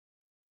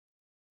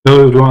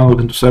Hello everyone,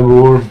 welcome to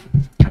Cyberwar.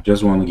 I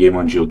just won a game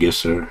on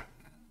GeoGuessr.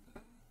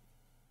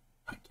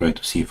 I try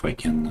to see if I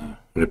can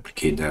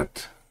replicate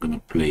that. I'm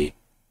gonna play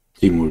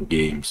 3 more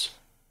games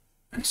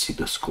and see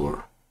the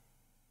score.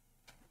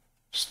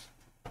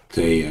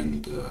 Stay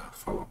and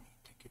follow me.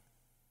 Thank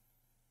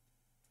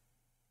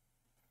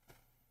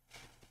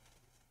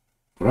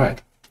you.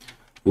 Alright.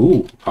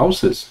 Ooh,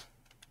 houses.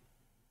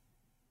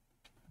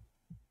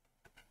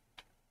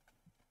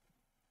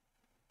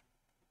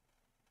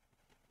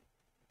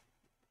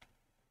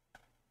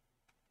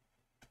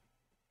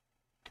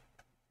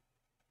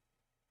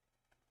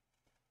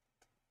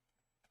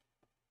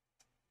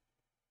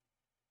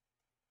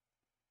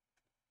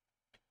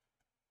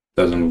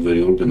 Doesn't look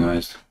very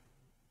organized.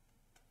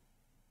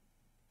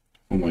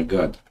 Oh my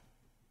god.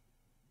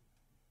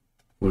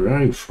 Where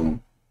are you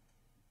from?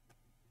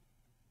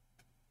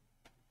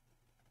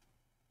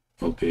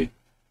 Okay.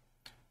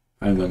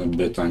 I'm gonna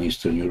bet on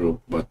Eastern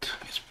Europe, but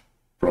it's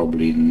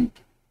probably in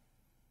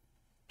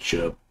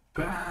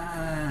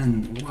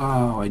Japan.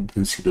 Wow, I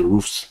didn't see the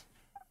roofs.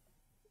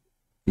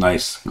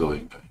 Nice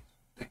going, guys.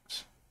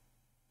 Thanks.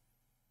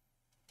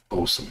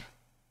 Awesome.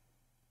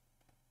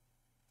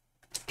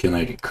 Can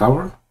I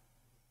recover?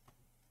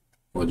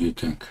 What do you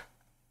think?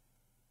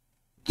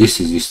 This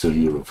is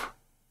Eastern Europe.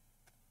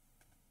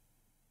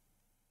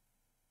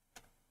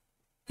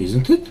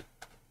 Isn't it?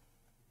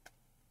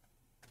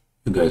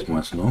 You guys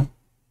must know.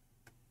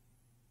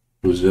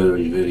 It was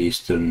very, very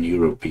Eastern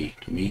Europe-y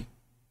to me.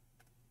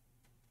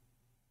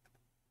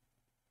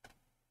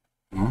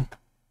 Huh?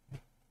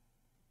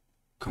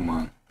 Come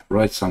on,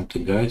 write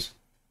something, guys.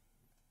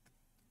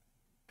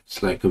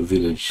 It's like a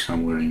village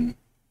somewhere in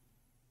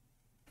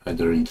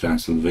either in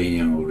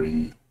Transylvania or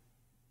in...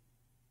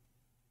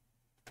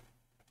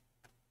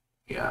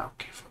 Yeah,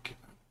 okay, fuck it.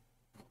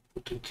 I'll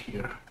put it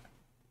here.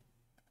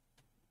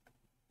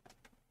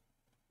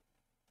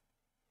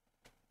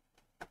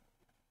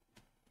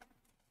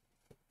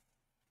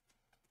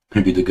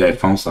 Maybe the guy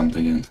found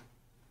something and...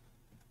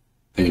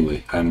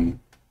 Anyway, I'm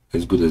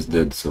as good as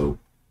dead, so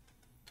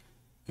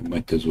I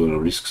might as well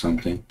risk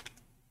something.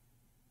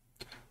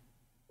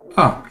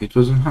 Ah, it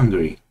was in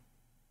Hungary.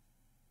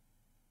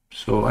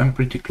 So I'm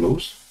pretty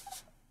close.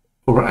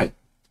 Alright.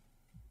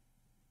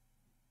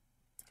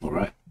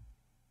 Alright.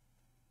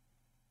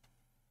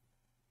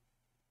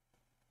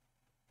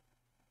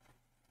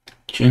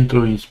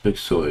 Centro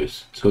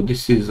Inspecções. So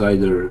this is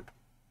either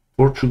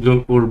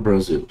Portugal or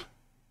Brazil.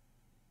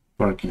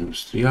 Parque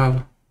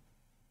Industrial.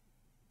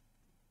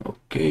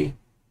 Okay.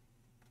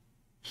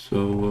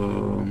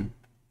 So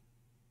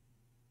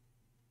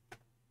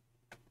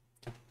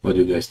what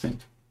do you guys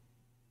think?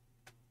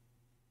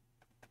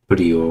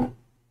 Prio.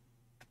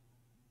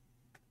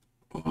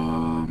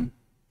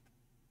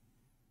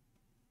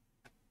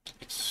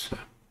 It's a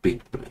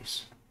big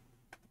place.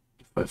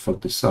 If I fuck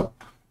this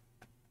up,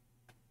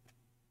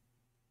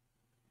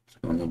 it's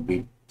gonna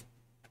be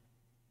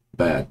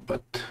bad,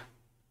 but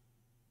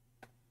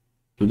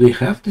do they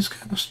have this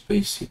kind of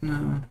space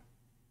in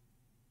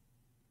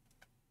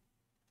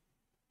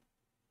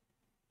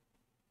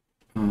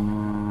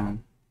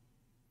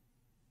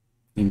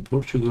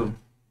Portugal?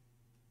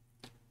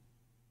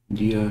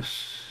 Dia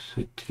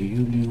 7 de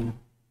Julio.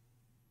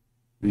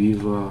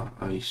 Viva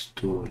a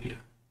História.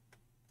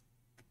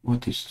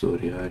 What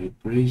História? Are you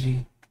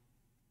crazy?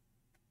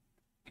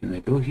 Can I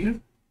go here?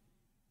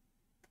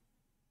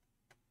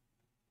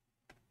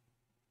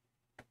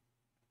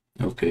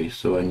 Okay,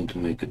 so I need to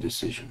make a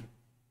decision.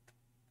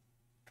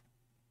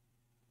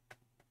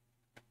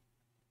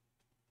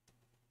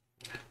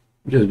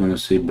 I'm just gonna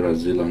say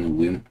Brazil on a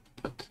whim,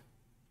 but...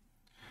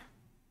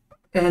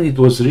 And it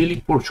was really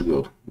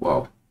Portugal.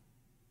 Wow.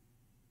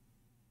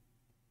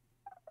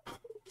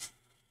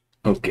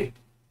 Okay.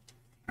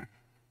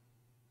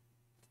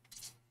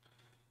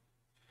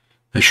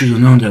 I should have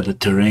known that the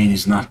terrain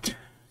is not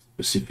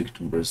specific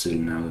to Brazil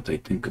now that I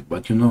think of,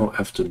 but you know,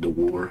 after the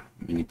war,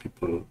 many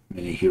people,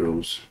 many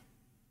heroes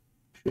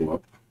show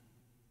up.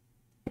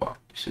 Wow,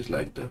 this is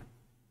like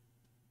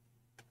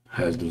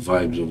has the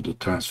vibes of the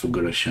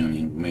Transfiguration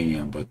in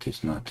Mania, but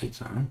it's not,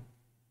 it's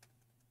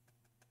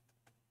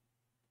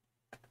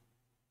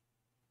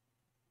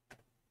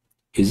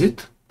Is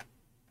it?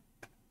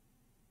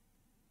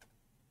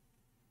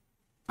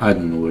 I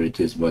don't know where it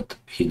is, but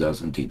he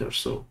doesn't either,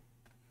 so...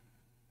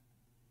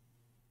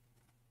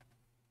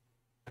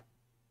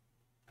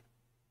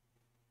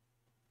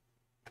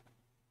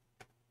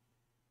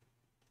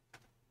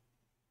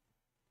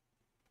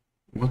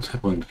 What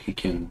happened? He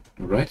can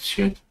write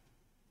shit?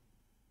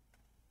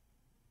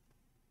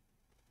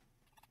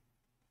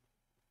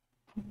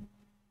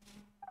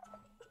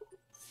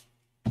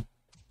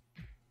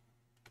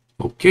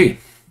 Okay.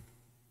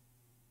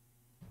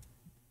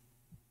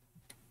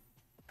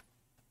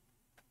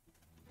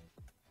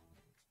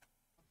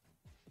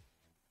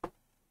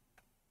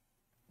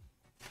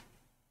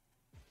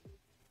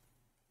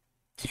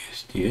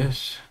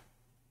 Yes.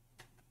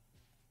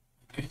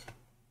 Okay.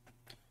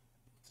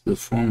 The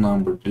phone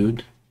number,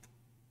 dude.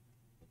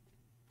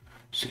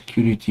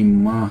 Security,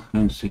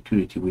 and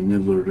security, we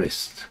never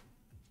rest.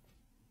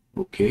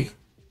 Okay.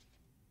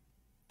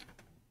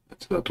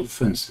 That's a lot of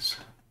fences.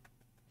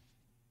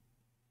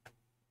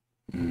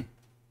 Don't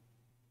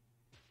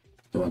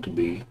want to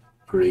be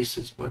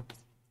racist, but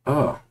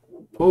oh,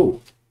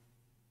 oh,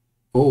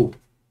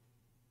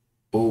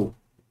 oh,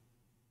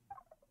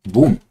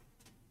 boom!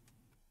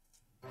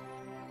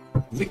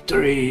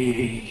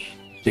 Victory!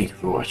 Thank you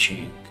for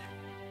watching.